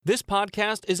This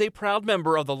podcast is a proud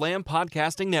member of the Lamb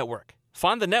Podcasting Network.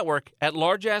 Find the network at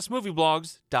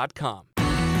largeassmovieblogs.com.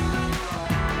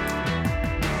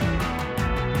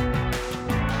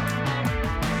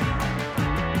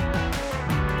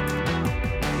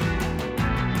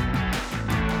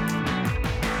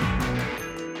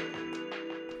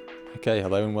 Okay,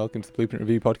 hello and welcome to the Blueprint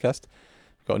Review podcast.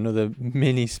 We've got another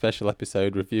mini special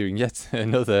episode reviewing yet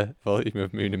another volume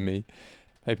of Moon and Me.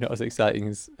 Maybe not as exciting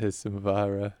as some of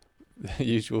our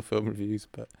usual film reviews,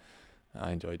 but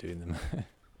I enjoy doing them.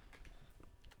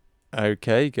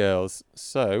 Okay, girls,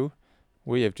 so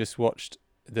we have just watched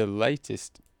the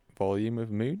latest volume of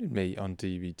Moon and Me on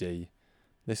DVD.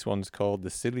 This one's called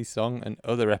The Silly Song and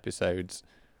Other Episodes.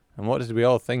 And what did we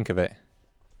all think of it?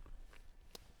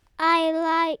 I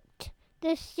liked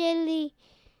the silly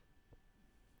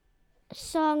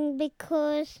song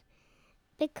because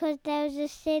there was a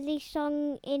silly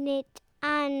song in it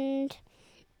and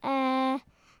there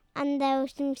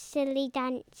was some silly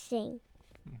dancing.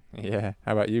 Yeah.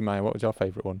 How about you, Maya? What was your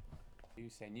favourite one? You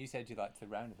said you liked the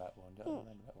roundabout one. Don't you?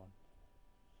 Roundabout one.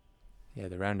 Yeah,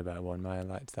 the roundabout one. Maya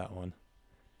liked that one.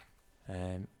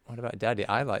 What about Daddy?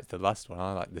 I liked the last one.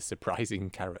 I liked the surprising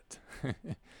carrot.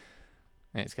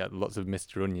 It's got lots of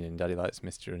Mr. Onion, and Daddy likes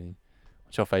Mr. Onion.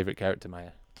 What's your favourite character,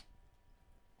 Maya?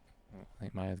 I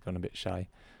think Maya's gone a bit shy.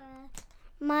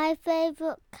 My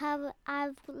favourite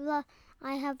character,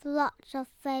 I have lots of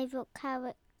favourite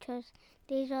characters.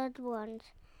 These are the ones.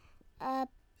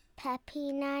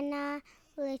 Peppy Nana,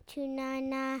 Little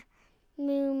Nana,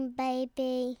 Moon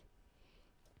Baby,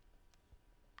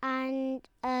 and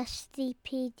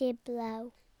Sleepy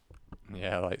Diblo.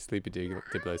 Yeah, I like Sleepy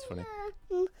Diblow's funny.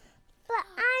 But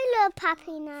I love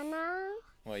Peppy Nana.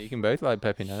 Well, you can both like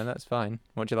Peppy Nana, that's fine.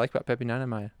 What do you like about Peppy Nana,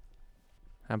 Maya?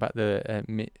 How about the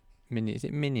mini, is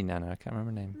it Mini Nana? I can't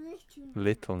remember her name.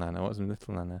 Little Nana. What's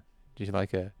Little Nana? Did you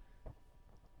like her?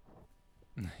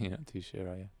 You're not too sure,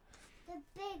 are you? The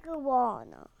bigger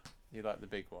one. You like the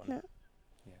big one? No.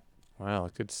 Yeah. Well,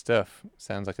 good stuff.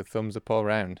 Sounds like a thumbs up all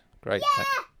round. Great.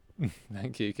 Yeah!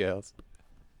 Thank you, girls.